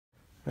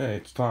Hey,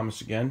 it's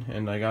Thomas again,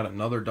 and I got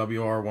another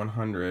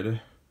WR100.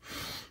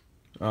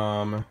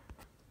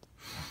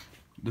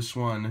 This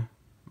one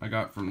I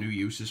got from New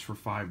Uses for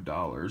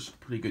 $5.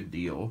 Pretty good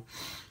deal.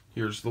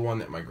 Here's the one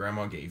that my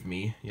grandma gave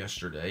me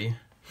yesterday.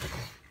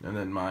 And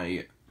then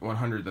my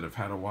 100 that I've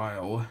had a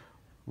while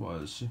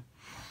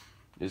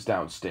is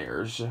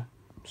downstairs.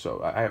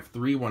 So I have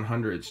 3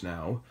 100s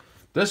now.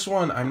 This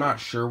one, I'm not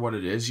sure what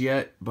it is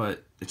yet,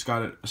 but it's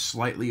got a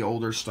slightly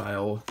older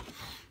style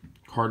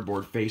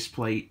cardboard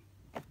faceplate.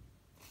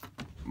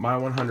 My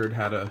 100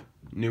 had a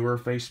newer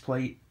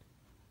faceplate,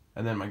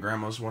 and then my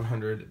grandma's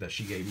 100 that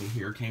she gave me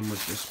here came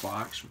with this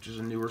box, which is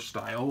a newer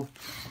style.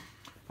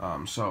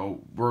 So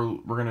we're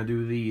gonna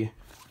do the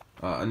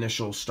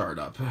initial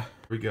startup. Here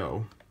we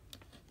go.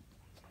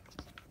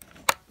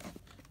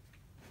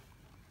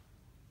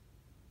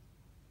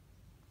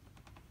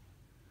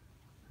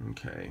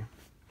 Okay,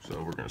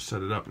 so we're gonna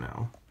set it up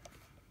now.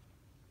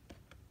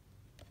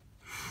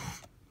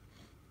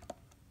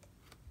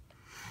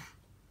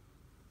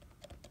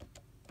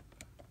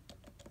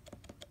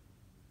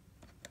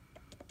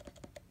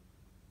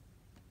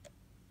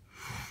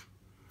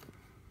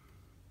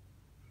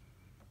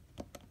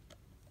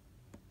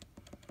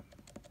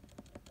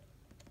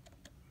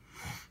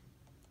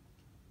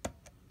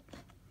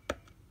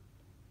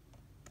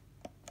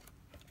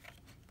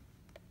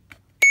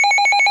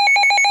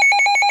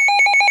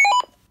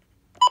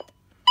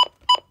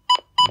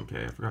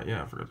 Okay,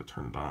 I forgot to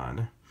turn it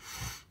on.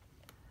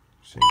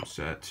 Same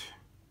set.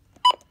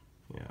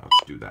 Yeah,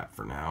 let's do that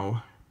for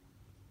now.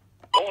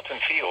 Bulletin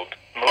Field,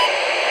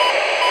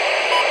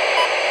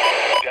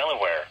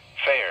 Delaware,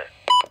 Fair.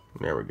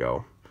 There we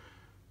go.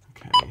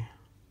 Okay.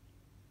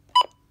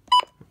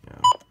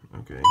 Yeah,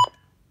 okay.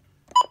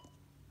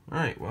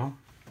 Alright, well,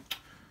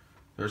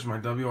 there's my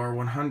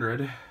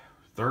WR100,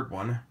 third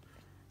one.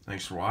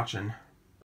 Thanks for watching.